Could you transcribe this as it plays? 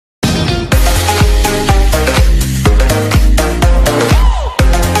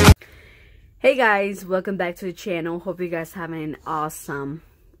Guys, welcome back to the channel. Hope you guys having an awesome,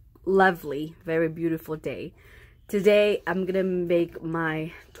 lovely, very beautiful day. Today I'm gonna make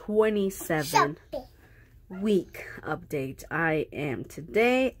my 27 week update. I am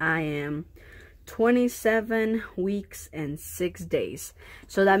 27 weeks and 6 days.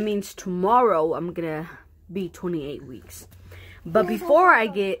 So that means tomorrow I'm gonna be 28 weeks. But before I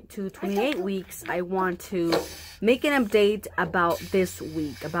get to 28 weeks, I want to make an update about this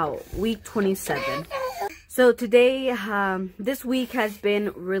week, about week 27. So today, this week has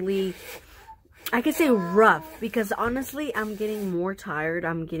been really, I could say rough, because honestly, I'm getting more tired.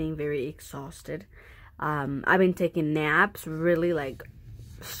 I'm getting very exhausted. I've been taking naps, really like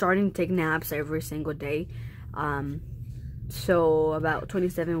starting to take naps every single day. So about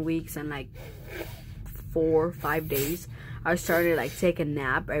 27 weeks and like 4 or 5 days. I started like take a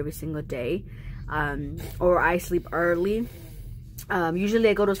nap every single day, or I sleep early. Usually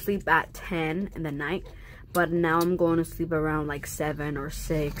I go to sleep at 10 in the night, but now I'm going to sleep around like 7 or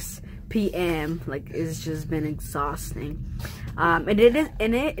 6 p.m. Like, it's just been exhausting. And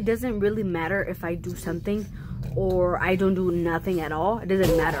it doesn't really matter if I do something or I don't do nothing at all. It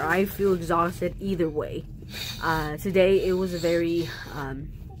doesn't matter. I feel exhausted either way. Today it was a very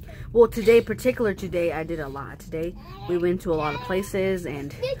well, today I did a lot. Today we went to a lot of places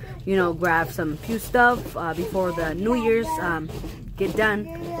and, you know, grabbed some few stuff before the New Year's get done.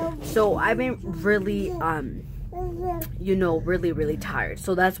 So I've been really, you know, really tired.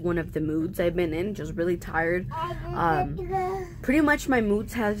 So that's one of the moods I've been in, just really tired. Pretty much my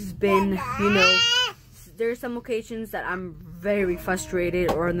moods has been, you know, there's some occasions that I'm very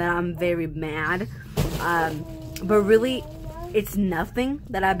frustrated or that I'm very mad. But really, it's nothing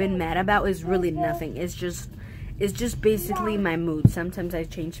that I've been mad about. Is really nothing. It's just basically my mood. Sometimes I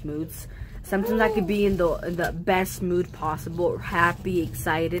change moods. Sometimes I could be in the best mood possible, happy,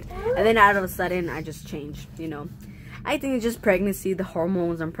 excited, and then out of a sudden I just change, you know. I think it's just pregnancy, the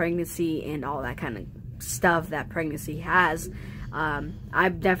hormones and pregnancy and all that kind of stuff that pregnancy has. I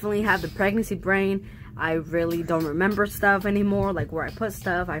definitely have the pregnancy brain. I really don't remember stuff anymore, like where I put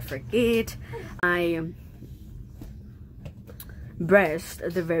stuff. I forget. Breast,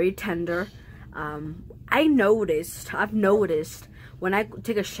 they're very tender. I've noticed when I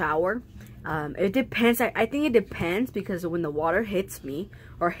take a shower, it depends. I think it depends, because when the water hits me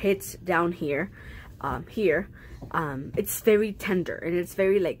or hits down here, it's very tender and it's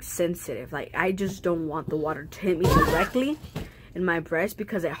very like sensitive. Like, I just don't want the water to hit me directly in my breast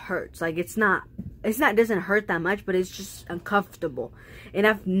because it hurts. Like, it doesn't hurt that much, but it's just uncomfortable. And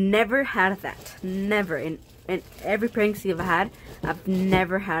I've never had that. Never. In every pregnancy I've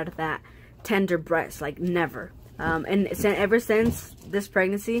never had that tender breast. Like, never. And ever since this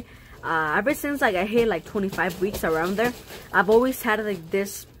pregnancy, ever since like I hit like 25 weeks, around there, I've always had like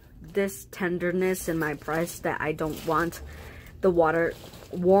this tenderness in my breast that I don't want the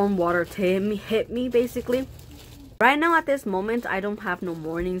warm water to hit me basically. Right now at this moment, I don't have no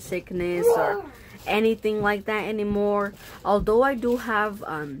morning sickness or anything like that anymore. Although I do have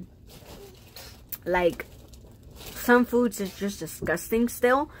like some foods is just disgusting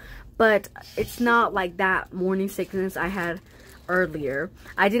still, but it's not like that morning sickness I had earlier.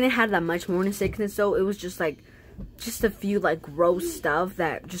 I didn't have that much morning sickness, so it was just a few like gross stuff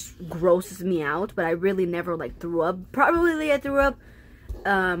that just grosses me out, but I really never like threw up. Probably I threw up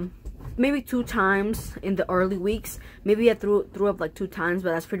maybe 2 times in the early weeks. Maybe I threw up like 2 times,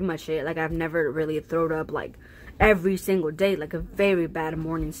 but that's pretty much it. Like, I've never really thrown up like every single day, like a very bad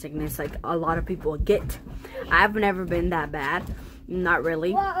morning sickness like a lot of people get. I've never been that bad, not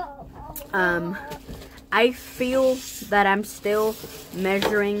really. I feel that I'm still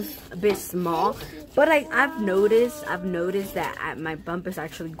measuring a bit small, but I've noticed that my bump is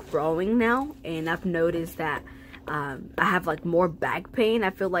actually growing now, and I've noticed that I have like more back pain. I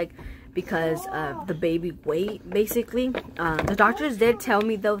feel like because of the baby weight, basically. The doctors did tell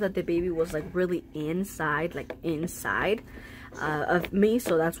me though that the baby was like really inside of me,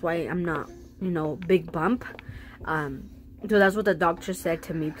 so that's why I'm not, you know, big bump. So that's what the doctor said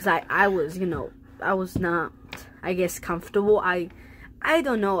to me, because I was, you know, I was not, I guess, comfortable. I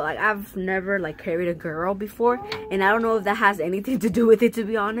don't know, like, I've never like carried a girl before, and I don't know if that has anything to do with it, to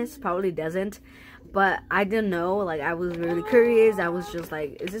be honest. Probably doesn't. But I didn't know, like, I was really curious. I was just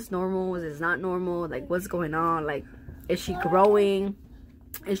like, is this normal? Is this not normal? Like, what's going on? Like, is she growing?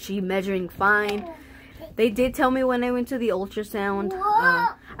 Is she measuring fine? They did tell me when I went to the ultrasound,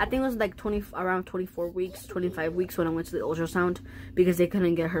 I think it was like around 24 weeks, 25 weeks when I went to the ultrasound, because they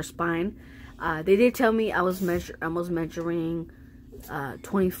couldn't get her spine. They did tell me I was measuring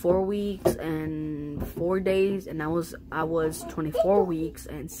 24 weeks and 4 days, and I was 24 weeks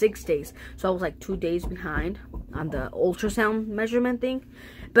and 6 days, so I was like 2 days behind on the ultrasound measurement thing.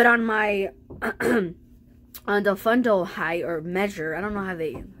 But on my on the fundal height or measure, I don't know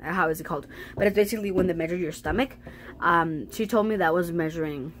how is it called, but it's basically when they measure your stomach. She told me that was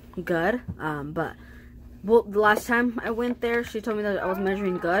measuring good, but well, the last time I went there, she told me that I was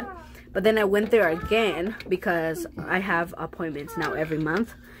measuring good. But then I went there again because I have appointments now every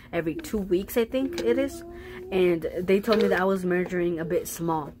month, every 2 weeks I think it is. And they told me that I was measuring a bit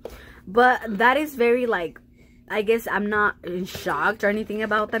small. But that is very like, I guess I'm not shocked or anything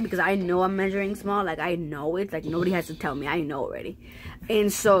about that because I know I'm measuring small. Like I know it, like nobody has to tell me, I know already.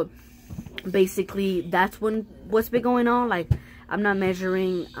 And so basically that's what's been going on. Like I'm not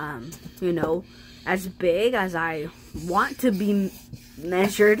measuring, you know, as big as I want to be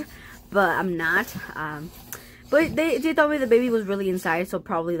measured. But I'm not. But they told me the baby was really inside, so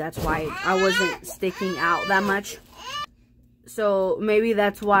probably that's why I wasn't sticking out that much. So maybe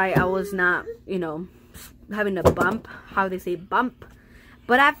that's why I was not, you know, having a bump, how they say bump.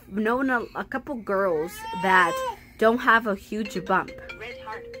 But I've known a couple girls that don't have a huge bump. Red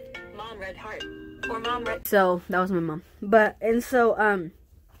heart. Mom, red heart. Or mom, red. So that was my mom. And so,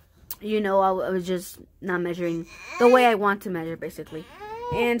 you know, I was just not measuring the way I want to measure, basically.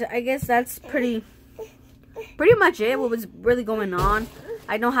 And I guess that's pretty much it. What was really going on.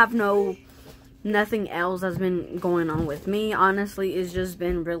 I don't have nothing else that's been going on with me. Honestly, it's just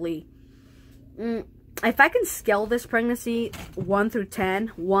been really. If I can scale this pregnancy 1 through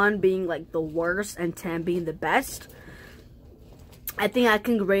 10, 1 being like the worst and 10 being the best, I think I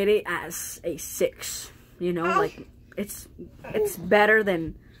can grade it as a 6. You know, like it's better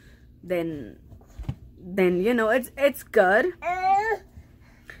than you know, it's good.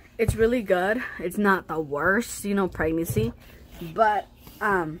 It's really good. It's not the worst, you know, pregnancy. But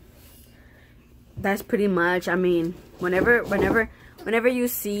that's pretty much, I mean, whenever you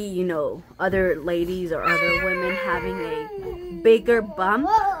see, you know, other ladies or other women having a bigger bump,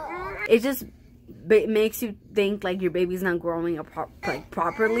 it just makes you think like your baby's not growing up like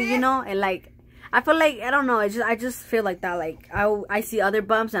properly, you know. And like I feel like, I don't know, I just feel like that. Like I see other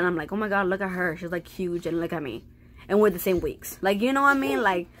bumps and I'm like, oh my god, look at her, she's like huge, and look at me, and we're the same weeks, like, you know what I mean.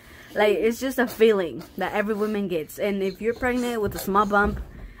 Like it's just a feeling that every woman gets. And if you're pregnant with a small bump,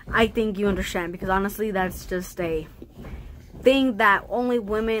 I think you understand, because honestly that's just a thing that only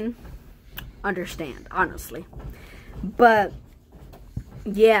women understand, honestly. But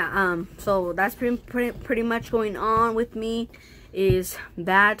yeah, so that's pretty much going on with me, is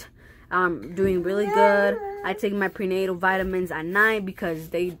that I'm doing really good. I take my prenatal vitamins at night because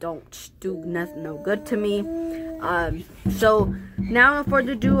they don't do no good to me. So now, without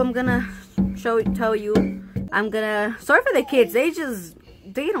further ado, I'm gonna tell you. Sorry for the kids. They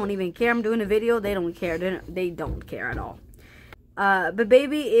don't even care. I'm doing a video. They don't care. They don't care at all. But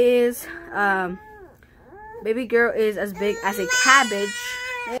baby girl is as big as a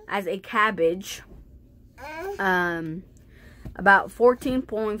cabbage. About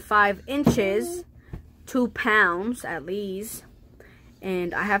 14.5 inches, 2 pounds at least.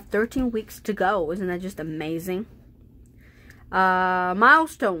 And I have 13 weeks to go. Isn't that just amazing?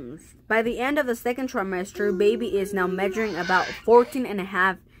 Milestones. By the end of the 2nd trimester, baby is now measuring about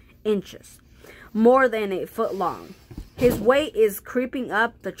 14.5 inches. More than a foot long. His weight is creeping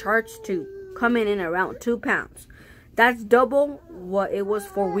up the charts to coming in around 2 pounds. That's double what it was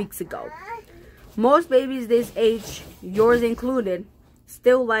 4 weeks ago. Most babies this age, yours included,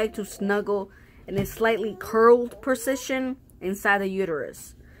 still like to snuggle in a slightly curled position inside the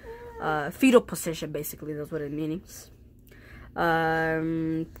uterus. Fetal position, basically, that's what it means.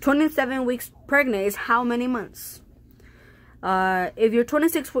 27 weeks pregnant is how many months? If you're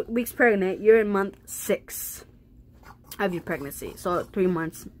 26 weeks pregnant, you're in month 6 of your pregnancy. So 3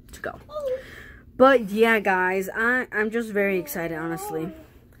 months to go. But yeah, guys, I'm just very excited, honestly.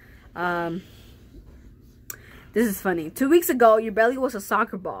 This is funny. 2 weeks ago, your belly was a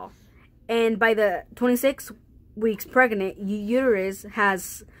soccer ball. And by the 26 weeks pregnant, your uterus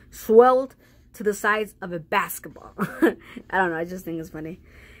has swelled to the size of a basketball. I don't know. I just think it's funny.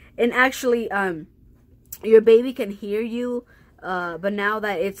 And actually, your baby can hear you. But now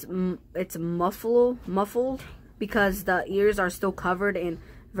that it's muffled because the ears are still covered in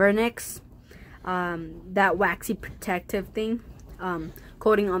vernix, that waxy protective thing,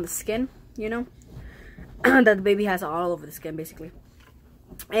 coating on the skin, you know. That the baby has all over the skin, basically.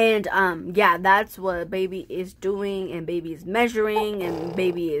 And yeah, that's what baby is doing, and baby is measuring, and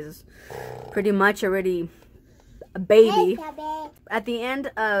baby is pretty much already baby. At the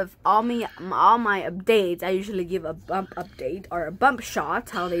end of all my updates, I usually give a bump update or a bump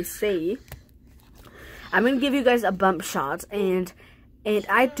shot, how they say. I'm gonna give you guys a bump shot, and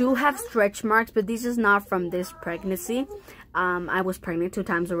I do have stretch marks, but this is not from this pregnancy. I was pregnant 2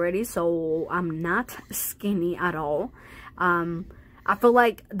 times already, so I'm not skinny at all. I feel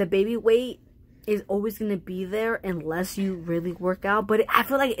like the baby weight is always going to be there unless you really work out, but I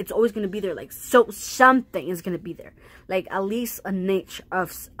feel like it's always going to be there. Like, so something is going to be there, like at least an inch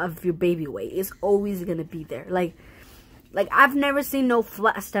of your baby weight is always going to be there. Like I've never seen no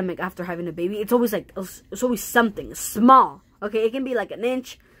flat stomach after having a baby. It's always like, it's always something small. Okay, it can be like an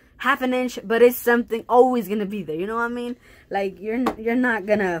inch, half an inch, but it's something always gonna be there. You know what I mean? Like, you're not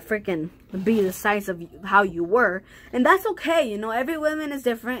gonna freaking be the size of how you were, and that's okay. You know, every woman is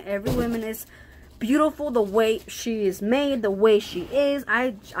different. Every woman is beautiful the way she is made, the way she is.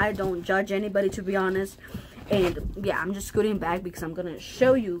 I don't judge anybody, to be honest. And yeah, I'm just scooting back because I'm gonna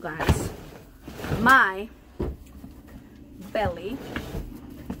show you guys my belly.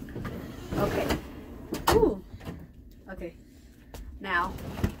 Okay. Ooh. Okay. Now,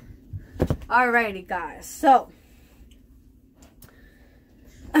 alrighty guys, so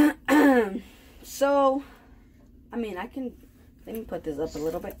so I mean, let me put this up a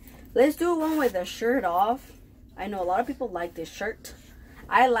little bit. Let's do one with the shirt off. I know a lot of people like this shirt.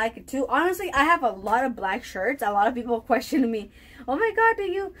 I like it too. Honestly, I have a lot of black shirts. A lot of people question me, oh my god,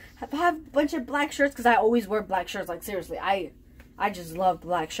 do you have a bunch of black shirts? Because I always wear black shirts. Like, seriously, I just love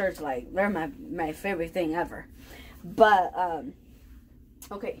black shirts. Like, they're my favorite thing ever. But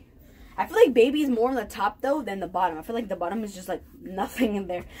okay, I feel like baby is more on the top though than the bottom. I feel like the bottom is just like nothing in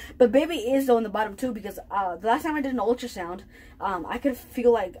there, but baby is though in the bottom too, because the last time I did an ultrasound, I could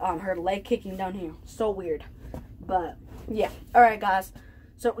feel like her leg kicking down here. So weird. But yeah, all right guys,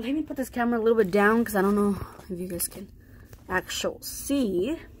 so let me put this camera a little bit down because I don't know if you guys can actually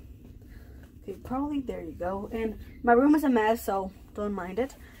see. Okay, probably, there you go. And my room is a mess, so don't mind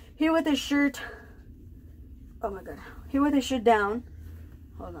it. Here with the shirt, oh my god, here with the shirt down.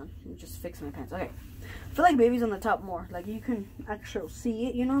 Hold on, let me just fix my pants. Okay, I feel like baby's on the top more. Like, you can actually see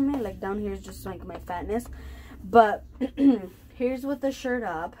it, you know what I mean? Like, down here is just like my fatness. But here's with the shirt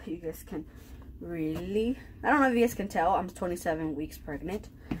up. You guys can really, I don't know if you guys can tell, I'm 27 weeks pregnant.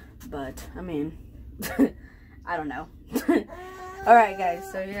 But, I mean, I don't know. Alright guys,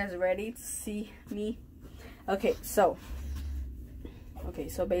 so you guys ready to see me? Okay, so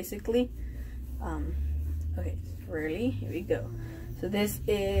basically, okay, really, here we go. So this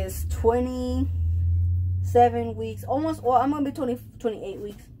is 27 weeks, almost, well, I'm going to be 28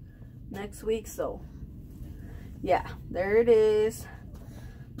 weeks next week. So, yeah, there it is.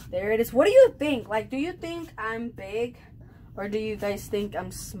 There it is. What do you think? Like, do you think I'm big? Or do you guys think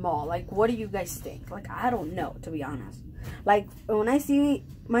I'm small? Like, what do you guys think? Like, I don't know, to be honest. Like, when I see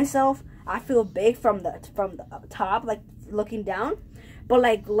myself, I feel big from the top, like, looking down. But,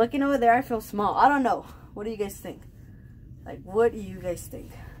 like, looking over there, I feel small. I don't know. What do you guys think? Like, what do you guys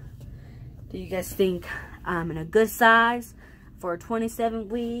think? Do you guys think I'm in a good size for 27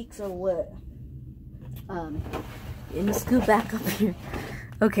 weeks or what? Let me scoot back up here.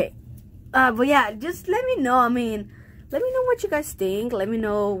 Okay. But yeah, just let me know. I mean, let me know what you guys think. Let me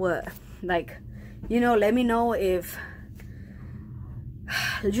know what, like, you know, let me know if,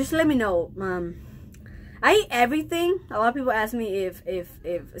 just let me know. I eat everything. A lot of people ask me if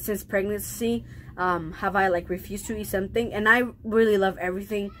since pregnancy, have I like refused to eat something, and I really love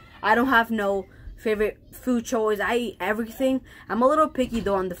everything. I don't have no favorite food choice. I eat everything. I'm a little picky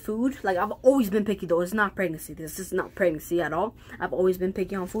though on the food. Like, I've always been picky though. It's not pregnancy. This is not pregnancy at all. I've always been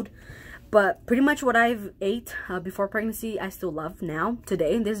picky on food. But pretty much what I've ate before pregnancy, I still love now,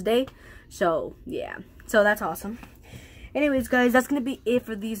 today, this day. So yeah, so that's awesome. Anyways guys, that's gonna be it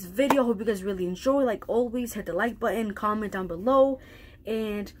for this video. Hope you guys really enjoy. Like always, hit the like button, comment down below,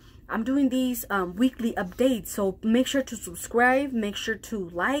 and I'm doing these weekly updates, so make sure to subscribe, make sure to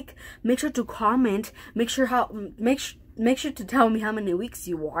like, make sure to comment, make sure to tell me how many weeks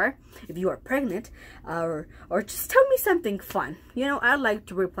you are, if you are pregnant, or just tell me something fun. You know, I like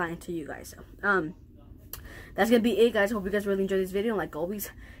to reply to you guys. That's gonna be it guys. Hope you guys really enjoyed this video. Like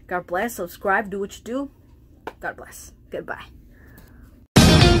always, God bless, subscribe, do what you do. God bless. Goodbye.